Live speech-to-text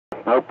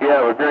Hope you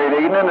have a great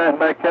evening and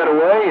back that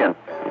away, and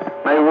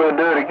maybe we'll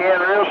do it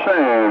again real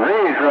soon.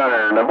 Ridge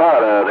Runner,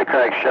 Nevada, the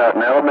CrackShot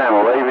in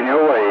Alabama, waving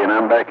your way, and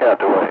I'm back out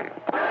the way.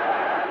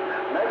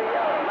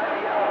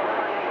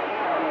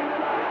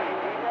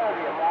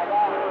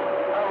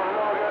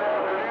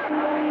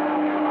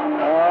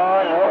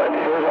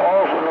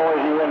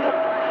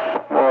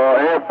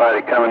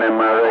 Everybody coming in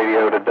my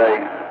radio today.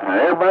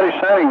 Everybody's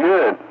sounding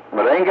good,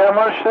 but they ain't got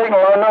much signal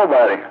on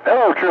nobody.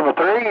 Hello,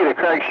 333. The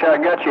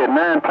CrackShot got you at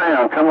 9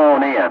 pounds. Come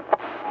on in.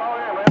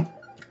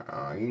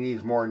 He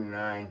needs more than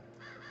 9.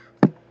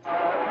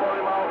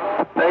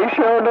 He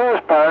sure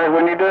does, Pirate,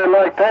 when you do it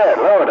like that.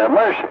 Lord have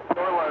mercy.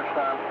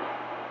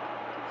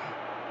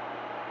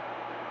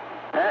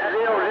 That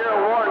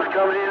 001's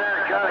coming in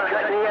there kind of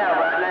cutting me out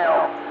right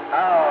now.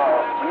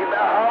 Oh, you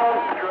about home?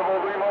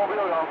 333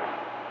 Mobile.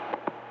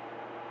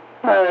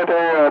 Hey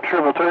there,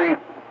 333.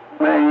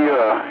 Man,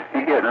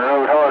 you getting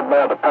rode hard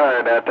by the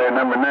Pirate out there,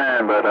 number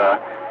 9, but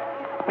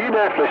you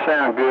definitely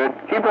sound good.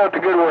 Keep up the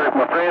good work,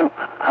 my friend.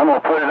 I'm gonna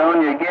put it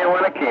on you again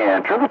when I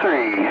can.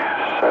 333,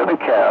 Southern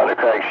Cal, the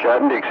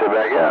CrackShot and Dixie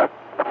back out.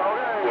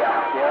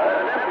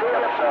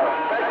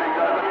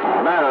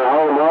 I'm at a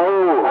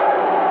homo.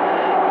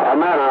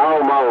 I'm at a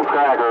homo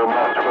cracker.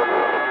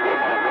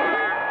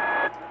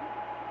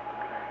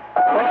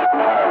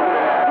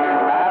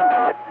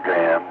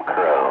 Damn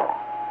crow.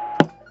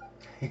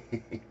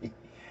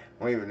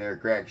 Waving there,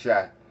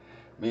 CrackShot.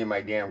 Me and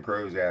my damn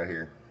crows out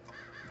here.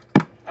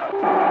 223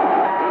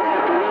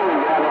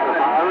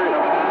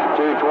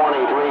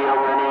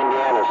 over in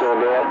Indiana, so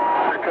good.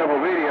 A couple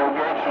of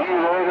VideoGates of you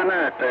losing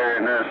out there,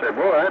 and I said,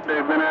 boy, that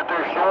dude been out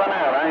there showing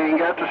out. I ain't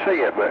got to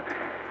see it, but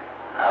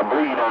I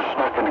believe I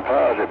snuck in the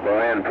closet,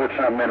 boy, and put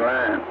something in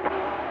line.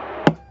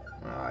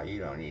 You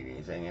don't need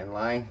anything in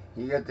line.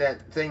 You got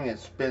that thing that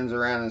spins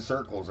around in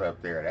circles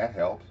up there. That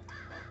helps.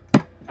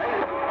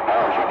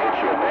 How'd you get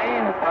your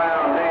beam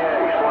found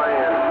there, Swan?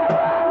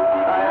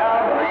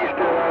 Are you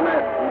still on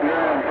that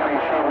ground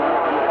place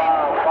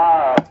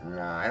somewhere?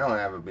 No, I don't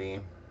have a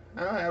beam. I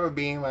don't have a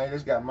beam. I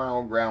just got my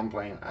old ground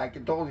plane. I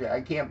told you,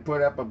 I can't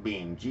put up a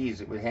beam.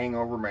 Geez, it would hang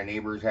over my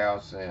neighbor's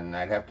house, and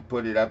I'd have to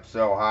put it up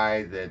so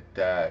high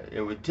that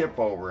it would tip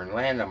over and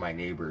land on my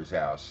neighbor's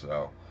house.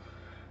 So,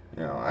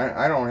 you know,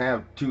 I don't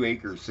have 2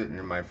 acres sitting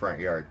in my front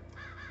yard.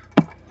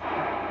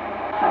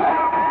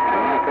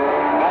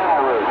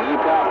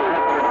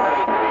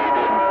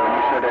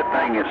 That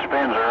thing that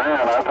spins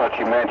around, I thought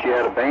you meant you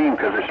had a beam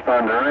because it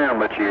spun around,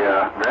 but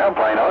your ground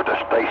plane ought to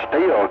stay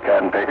still,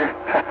 cotton picker.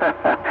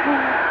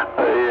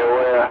 Yeah,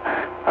 well,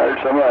 I heard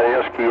somebody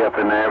else key up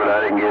in there, but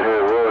I didn't get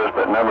who it was,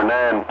 but number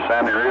 9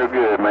 sounded real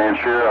good, man,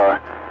 sure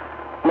are.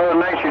 Mother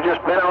Nature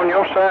just been on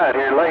your side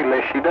here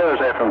lately. She does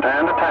that from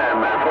time to time,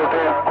 man.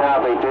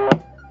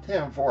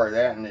 10-4 of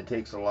that, and it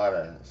takes a lot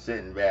of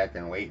sitting back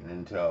and waiting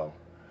until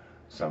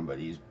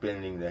somebody's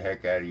bending the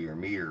heck out of your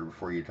meter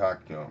before you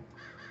talk to them.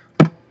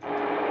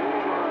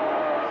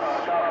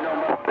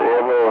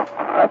 Yeah, well,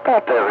 I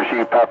thought that was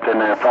you popped in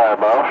that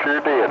Fireball. Sure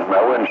did.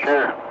 I wasn't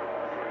sure.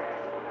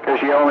 Because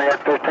you only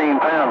had 15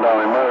 pounds on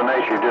him. Mother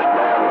Nature just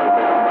down a little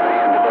bit on my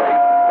end today.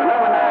 But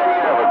number 9,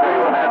 you have a great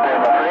one out there,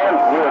 my friend.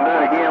 We'll do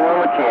it again when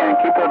we can.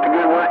 Keep up the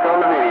good work on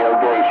the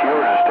VideoGates.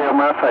 Yours is still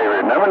my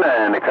favorite. Number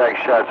 9, the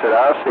CrackShot said,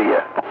 I'll see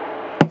ya.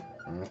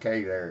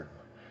 Okay, there.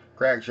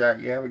 CrackShot,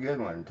 you have a good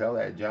one. Tell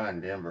that John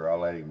Denver I'll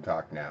let him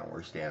talk now.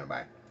 We're standing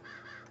by.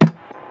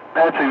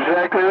 That's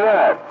exactly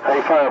right.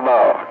 Hey,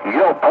 Fireball, you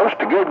don't post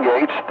the good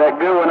gates. That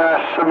good one I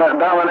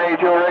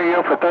dominated your radio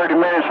for 30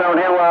 minutes on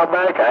here a while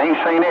back, I ain't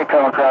seen it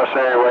come across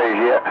the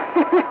airways yet.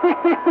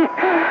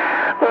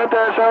 But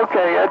that's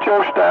okay. That's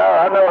your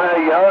style. I know how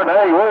you are, and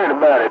I ain't worried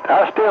about it.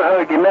 I'll still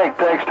hug your neck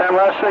next time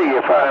I see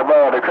you,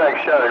 Fireball. The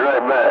CrackShot is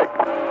right back.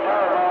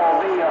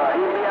 Fireball, he'll be out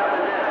in there.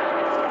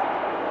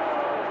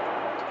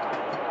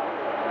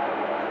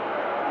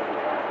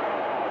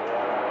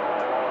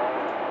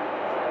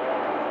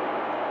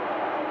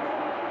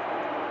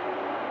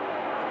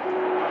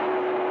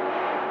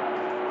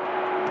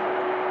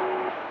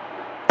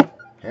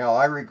 Hell,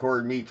 I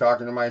record me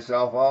talking to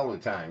myself all the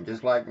time,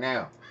 just like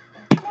now.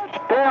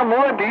 Damn,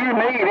 what do you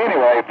need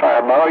anyway,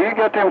 Fireball? You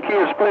got them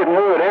kids splitting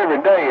wood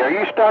every day. Are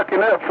you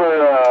stocking up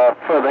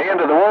for the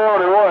end of the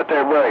world or what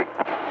there, Break?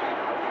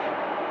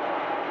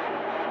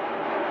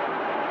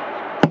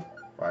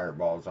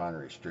 Fireball's on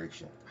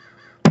restriction.